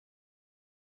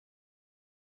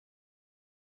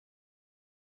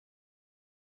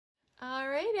All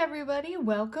right, everybody,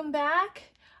 welcome back.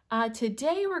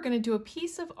 Today we're going to do a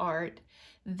piece of art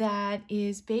that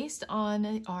is based on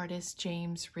an artist,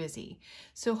 James RIZZI.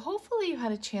 So hopefully you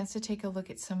had a chance to take a look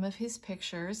at some of his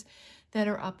pictures that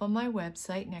are up on my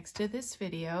website next to this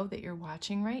video that you're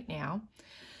watching right now.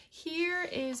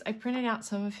 I printed out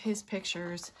some of his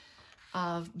pictures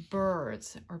of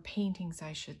birds, or paintings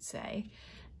I should say.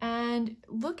 And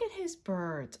look at his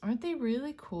birds. Aren't they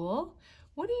really cool?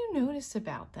 What do you notice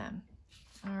about them?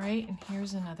 All right, and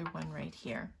here's another one right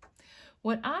here.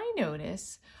 What I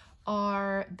notice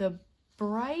are the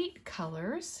bright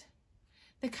colors,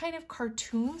 the kind of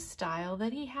cartoon style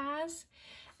that he has,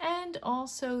 and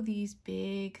also these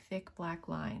big, thick black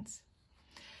lines.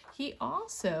 He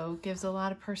also gives a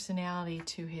lot of personality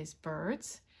to his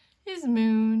birds, his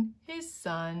moon, his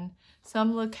sun.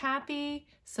 Some look happy,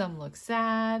 some look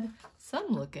sad, some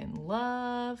look in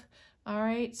love. All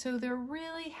right, so they're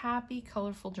really happy,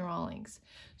 colorful drawings.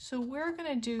 So we're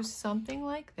gonna do something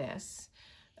like this,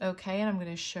 okay, and I'm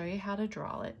gonna show you how to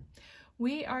draw it.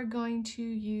 We are going to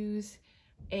use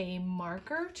a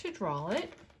marker to draw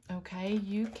it, okay?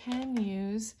 You can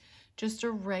use just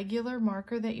a regular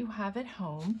marker that you have at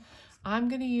home. I'm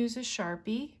gonna use a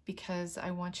Sharpie because I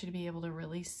want you to be able to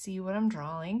really see what I'm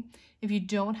drawing. If you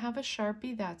don't have a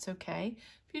Sharpie, that's okay.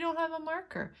 If you don't have a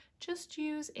marker, just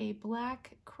use a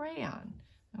black crayon,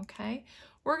 okay?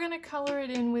 We're gonna color it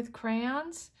in with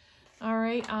crayons. All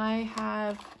right, I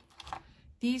have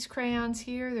these crayons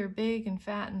here. They're big and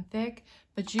fat and thick,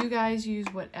 but you guys use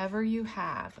whatever you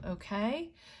have,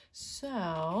 okay?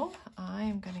 So I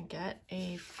am gonna get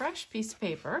a fresh piece of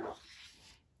paper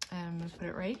and I'm gonna put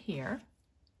it right here.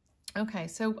 Okay,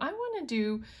 so I wanna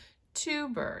do two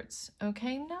birds,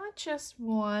 okay? Not just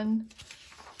one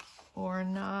or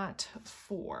not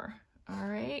four, all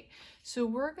right? So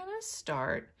we're gonna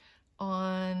start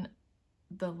on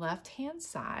the left-hand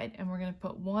side and we're gonna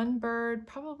put one bird,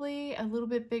 probably a little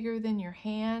bit bigger than your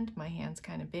hand. My hand's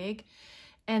kind of big.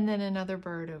 And then another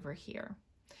bird over here.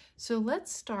 So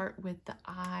let's start with the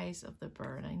eyes of the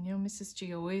bird. I know Mrs.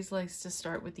 G always likes to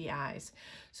start with the eyes.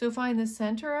 So find the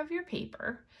center of your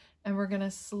paper and we're gonna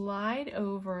slide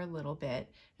over a little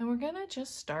bit and we're gonna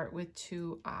just start with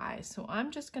two eyes. So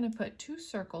I'm just gonna put two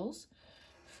circles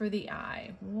for the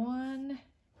eye, 1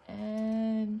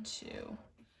 and 2.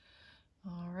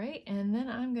 All right, and then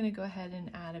I'm gonna go ahead and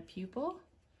add a pupil.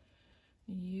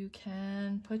 You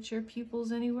can put your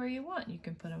pupils anywhere you want. You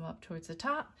can put them up towards the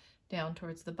top, down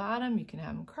towards the bottom. You can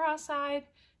have them cross-eyed,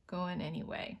 going any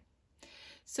way.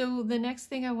 So the next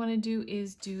thing I want to do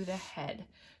is do the head.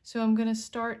 So I'm going to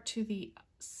start to the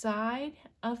side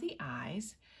of the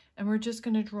eyes and we're just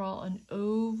going to draw an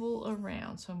oval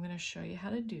around. So I'm going to show you how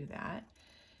to do that.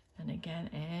 And again,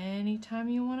 anytime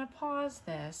you want to pause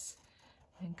this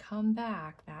and come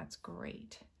back, that's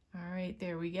great. All right,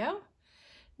 there we go.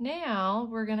 Now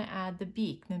we're going to add the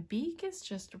beak. The beak is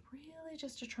just really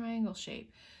just a triangle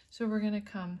shape. So we're going to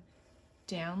come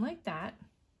down like that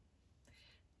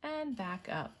and back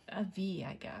up. A V,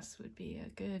 I guess, would be a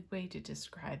good way to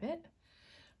describe it.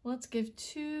 Let's give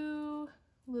two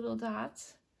little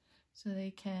dots so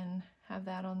they can have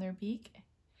that on their beak.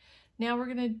 Now we're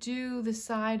going to do the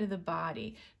side of the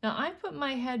body. Now I put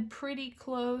my head pretty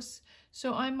close,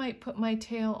 so I might put my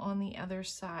tail on the other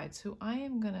side. So I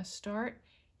am going to start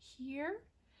here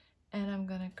and I'm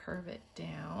going to curve it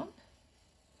down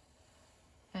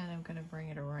and I'm going to bring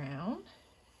it around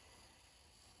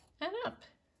and up.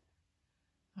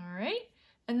 All right,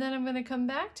 and then I'm going to come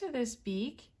back to this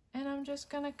beak and I'm just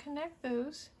going to connect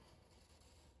those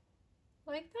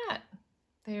like that.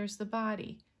 There's the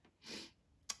body.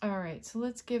 All right, so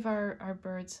let's give our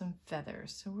bird some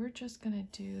feathers. So we're just going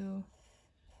to do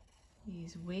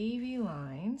these wavy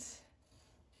lines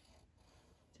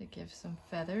to give some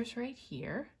feathers right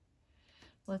here.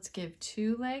 Let's give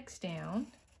two legs down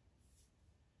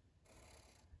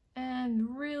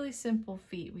and really simple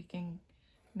feet. We can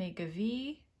make a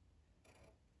V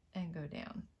and go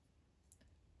down,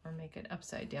 or make an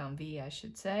upside down V, I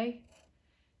should say,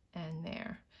 and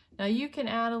there. Now you can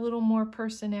add a little more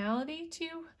personality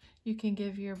too. You can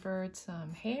give your bird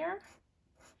some hair.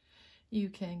 You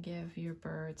can give your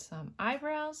bird some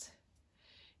eyebrows.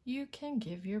 You can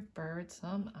give your bird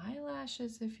some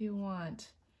eyelashes if you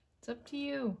want. It's up to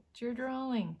you. It's your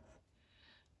drawing.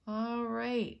 All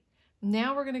right.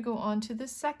 Now we're going to go on to the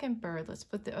second bird. Let's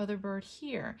put the other bird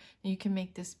here. Now you can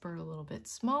make this bird a little bit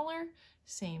smaller,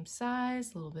 same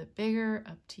size, a little bit bigger,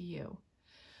 up to you.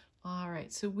 All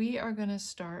right, so we are going to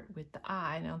start with the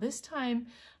eye. Now this time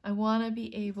I want to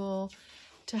be able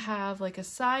to have like a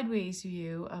sideways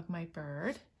view of my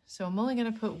bird. So I'm only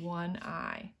going to put one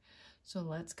eye. So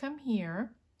let's come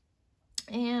here,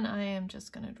 and I am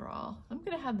just going to draw. I'm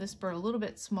going to have this bird a little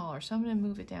bit smaller, so I'm going to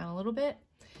move it down a little bit,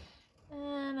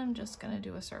 and I'm just going to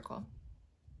do a circle.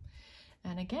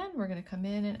 And again, we're going to come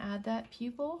in and add that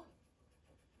pupil.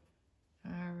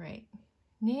 All right.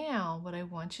 Now, what I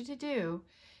want you to do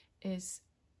is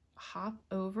hop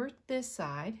over this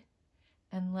side,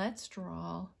 and let's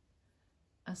draw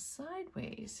a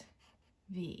sideways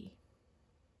V.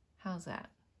 How's that?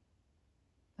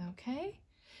 Okay.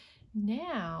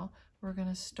 Now we're going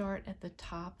to start at the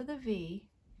top of the V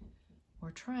or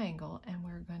triangle, and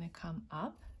we're going to come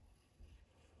up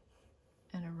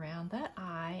and around that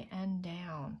eye and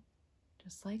down,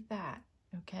 just like that.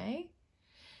 Okay.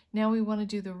 Now we want to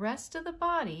do the rest of the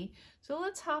body. So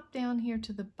let's hop down here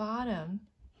to the bottom.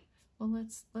 Well,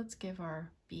 let's give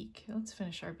our beak. Let's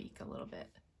finish our beak a little bit.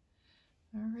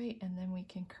 All right, and then we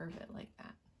can curve it like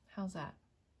that. How's that?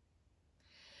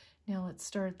 Now let's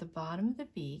start at the bottom of the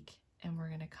beak, and we're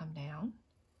going to come down.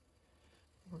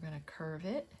 We're going to curve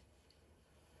it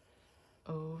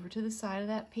over to the side of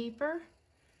that paper,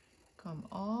 come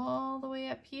all the way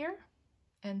up here,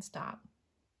 and stop.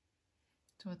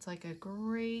 So it's like a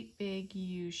great big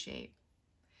U shape.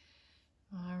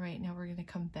 All right, now we're going to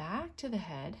come back to the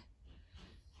head,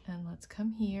 and let's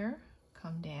come here,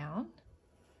 come down,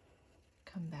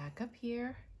 come back up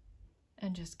here,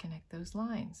 and just connect those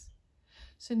lines.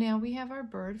 So now we have our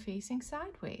bird facing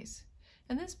sideways,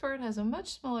 and this bird has a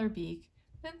much smaller beak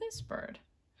than this bird.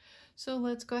 So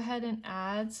let's go ahead and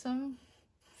add some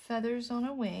feathers on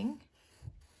a wing.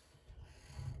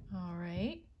 All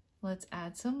right, let's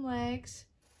add some legs.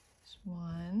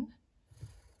 1,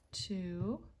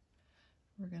 2.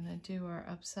 We're gonna do our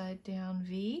upside down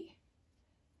V.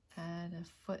 Add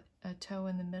a toe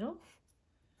in the middle.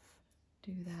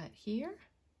 Do that here.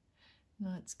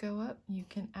 Let's go up. You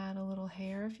can add a little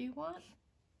hair if you want.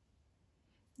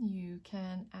 You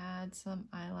can add some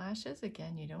eyelashes.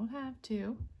 Again, you don't have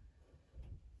to.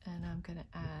 And I'm gonna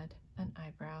add an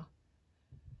eyebrow.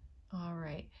 All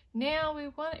right, now we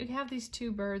have these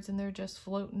two birds, and they're just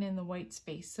floating in the white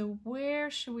space. So where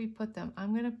should we put them?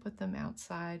 I'm going to put them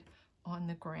outside on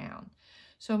the ground.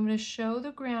 So I'm going to show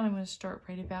the ground. I'm going to start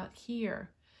right about here.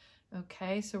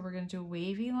 Okay, so we're going to do a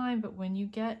wavy line, but when you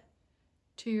get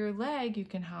to your leg, you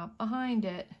can hop behind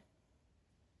it.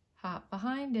 Hop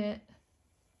behind it.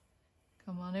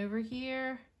 Come on over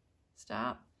here.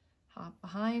 Stop. Hop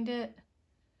behind it.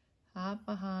 Hop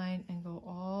behind and go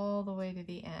all the way to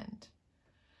the end.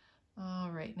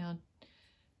 All right, now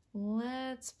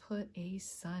let's put a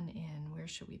sun in. Where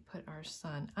should we put our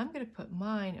sun? I'm going to put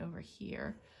mine over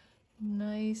here.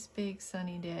 Nice big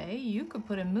sunny day. You could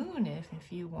put a moon if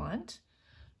you want.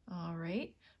 All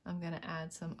right, I'm going to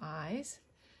add some eyes.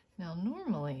 Now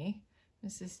normally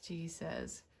Mrs. G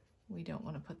says we don't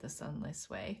want to put the sun this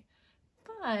way,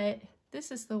 but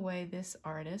this is the way this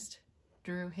artist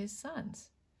drew his suns.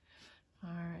 All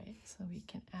right, so we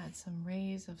can add some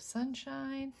rays of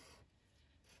sunshine.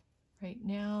 Right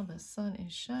now the sun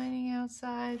is shining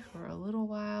outside for a little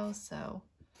while, so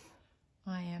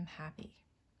I am happy.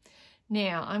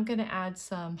 Now I'm going to add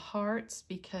some hearts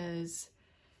because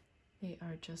they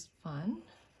are just fun,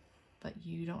 but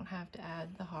you don't have to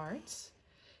add the hearts.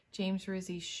 James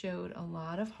RIZZI showed a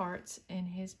lot of hearts in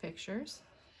his pictures.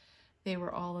 They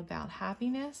were all about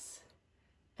happiness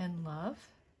and love.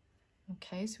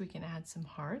 Okay, so we can add some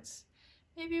hearts.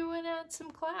 Maybe we want to add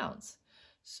some clouds.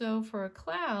 So for a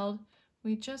cloud,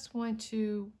 we just want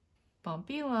to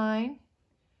bumpy line,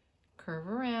 curve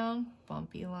around,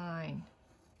 bumpy line.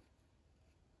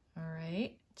 All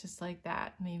right, just like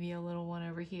that. Maybe a little one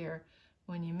over here.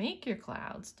 When you make your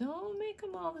clouds, don't make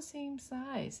them all the same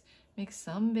size. Make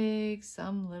some big,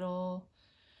 some little.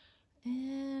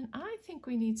 And I think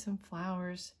we need some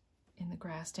flowers in the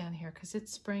grass down here because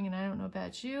it's spring, and I don't know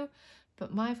about you,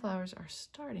 but my flowers are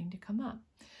starting to come up.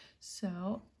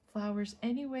 So flowers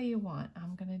any way you want.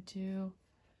 I'm gonna do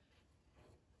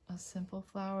a simple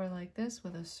flower like this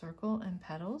with a circle and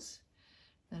petals.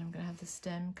 Then I'm gonna have the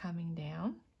stem coming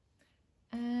down,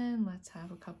 and let's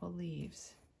have a couple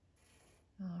leaves.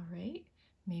 All right,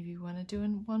 maybe we want to do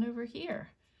one over here.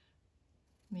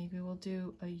 Maybe we'll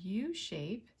do a U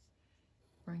shape,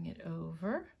 bring it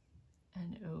over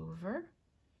and over,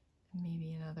 and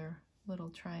maybe another little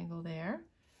triangle there.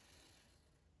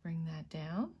 Bring that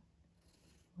down.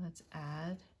 Let's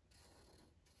add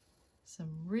some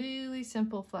really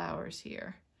simple flowers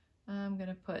here. I'm going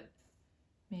to put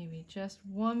maybe just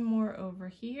one more over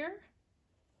here,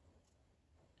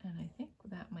 and I think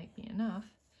that might be enough.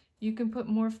 You can put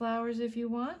more flowers if you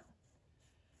want.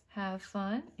 Have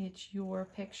fun. It's your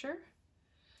picture.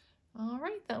 All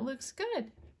right, that looks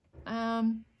good.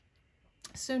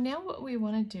 So now what we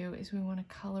want to do is we want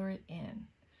to color it in.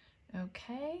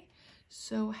 Okay,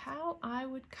 so how I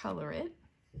would color it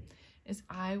is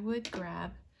I would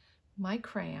grab my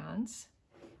crayons.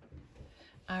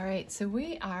 All right, so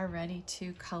we are ready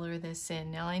to color this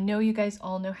in. Now I know you guys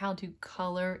all know how to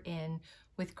color in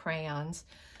with crayons.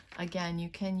 Again, you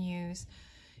can use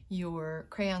your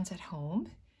crayons at home.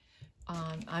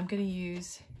 I'm going to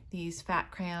use these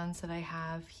fat crayons that I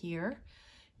have here.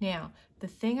 Now, the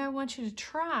thing I want you to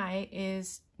try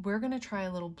is we're going to try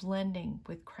a little blending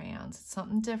with crayons. It's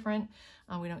something different.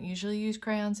 We don't usually use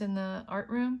crayons in the art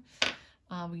room.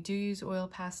 We do use oil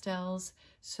pastels.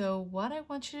 So what I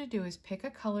want you to do is pick a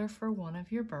color for one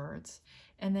of your birds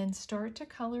and then start to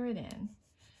color it in.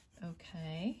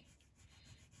 Okay.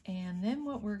 And then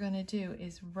what we're going to do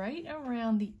is right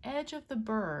around the edge of the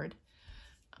bird,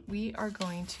 we are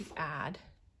going to add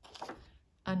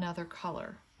another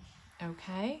color.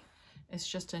 Okay, it's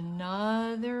just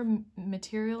another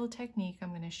material technique I'm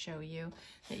going to show you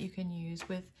that you can use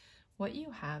with what you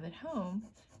have at home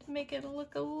to make it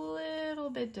look a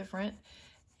little bit different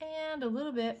and a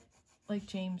little bit like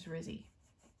James RIZZI.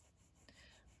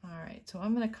 All right, so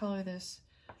I'm going to color this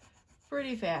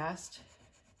pretty fast.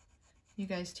 You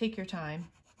guys take your time.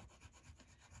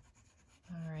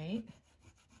 All right,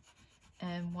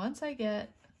 and once I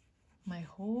get my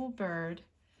whole bird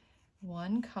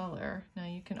one color. Now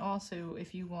you can also,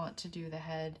 if you want to do the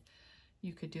head,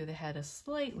 you could do the head a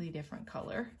slightly different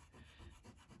color.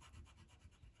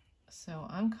 So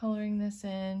I'm coloring this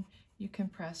in. You can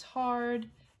press hard.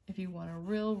 If you want a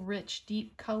real rich,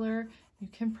 deep color, you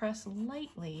can press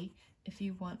lightly if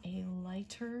you want a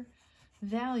lighter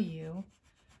value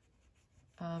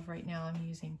of, right now I'm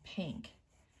using pink.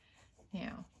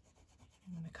 Now,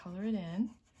 I'm going to color it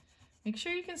in. Make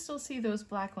sure you can still see those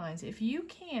black lines. If you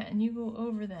can't and you go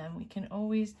over them, we can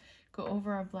always go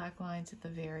over our black lines at the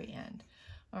very end.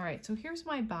 All right, so here's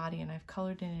my body and I've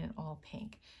colored it in all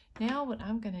pink. Now what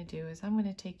I'm going to do is I'm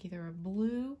going to take either a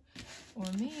blue or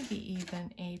maybe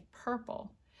even a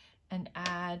purple and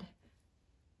add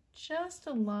just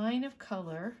a line of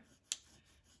color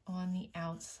on the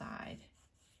outside.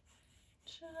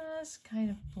 Just kind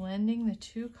of blending the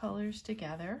two colors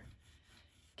together.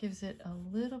 Gives it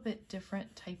a little bit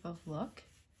different type of look.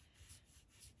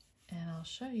 And I'll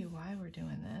show you why we're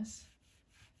doing this.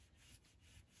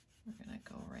 We're going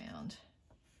to go around.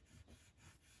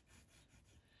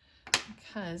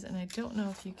 Because, and I don't know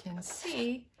if you can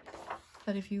see,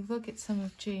 but if you look at some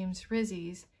of James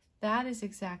RIZZI's, that is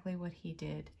exactly what he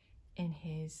did in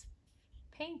his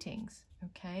paintings,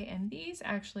 okay? And these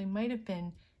actually might have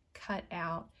been cut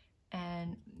out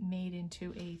and made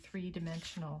into a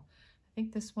three-dimensional. I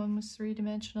think this one was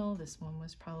three-dimensional, this one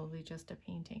was probably just a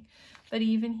painting. But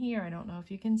even here, I don't know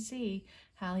if you can see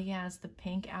how he has the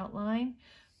pink outline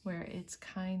where it's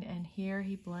kind, and here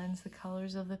he blends the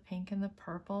colors of the pink and the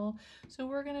purple. So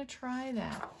we're gonna try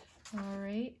that. All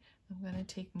right, I'm gonna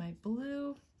take my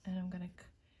blue and I'm gonna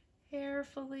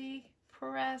carefully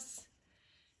press,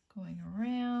 going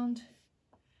around.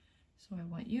 So I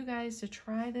want you guys to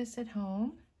try this at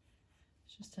home.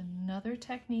 It's just another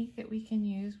technique that we can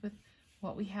use with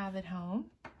what we have at home.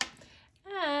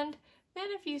 And then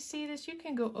if you see this, you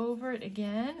can go over it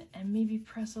again and maybe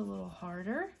press a little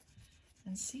harder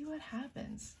and see what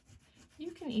happens. You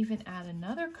can even add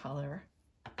another color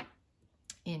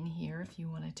in here if you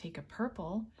want to take a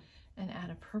purple and add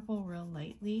a purple real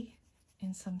lightly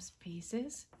in some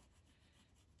spaces,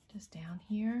 just down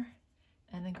here,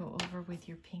 and then go over with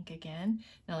your pink again.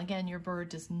 Now again, your bird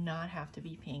does not have to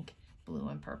be pink, blue,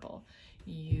 and purple.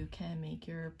 You can make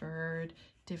your bird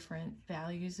different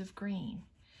values of green,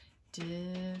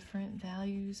 different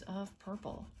values of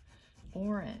purple,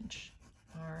 orange.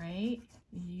 All right,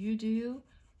 you do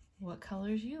what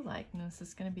colors you like. Now this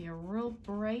is going to be a real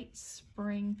bright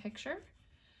spring picture.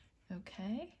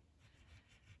 Okay.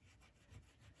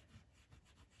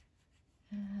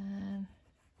 And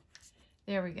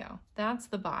there we go. That's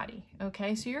the body.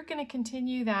 Okay, so you're going to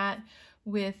continue that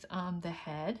with the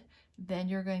head. Then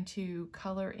you're going to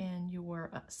color in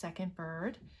your second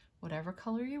bird, whatever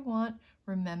color you want.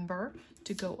 Remember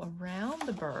to go around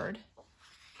the bird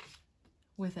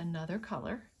with another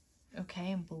color,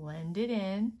 okay, and blend it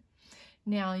in.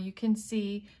 Now you can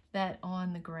see that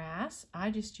on the grass, I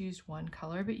just used one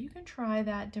color, but you can try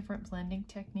that different blending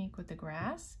technique with the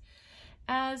grass,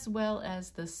 as well as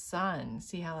the sun.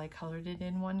 See how I colored it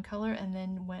in one color and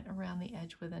then went around the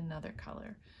edge with another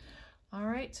color. All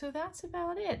right, so that's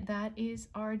about it. That is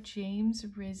our James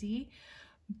RIZZI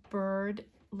bird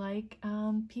like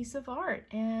piece of art,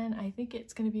 and I think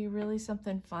it's going to be really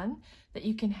something fun that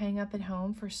you can hang up at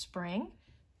home for spring.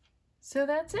 So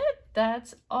that's it.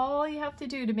 That's all you have to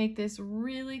do to make this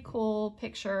really cool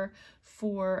picture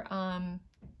for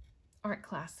art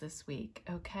class this week,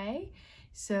 okay?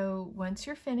 So once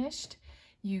you're finished,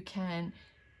 you can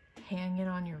hang it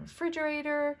on your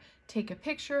refrigerator, take a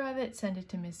picture of it, send it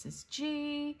to Mrs.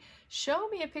 G. Show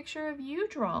me a picture of you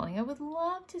drawing. I would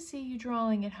love to see you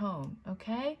drawing at home,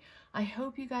 okay? I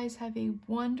hope you guys have a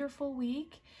wonderful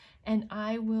week, and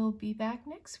I will be back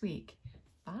next week.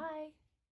 Bye.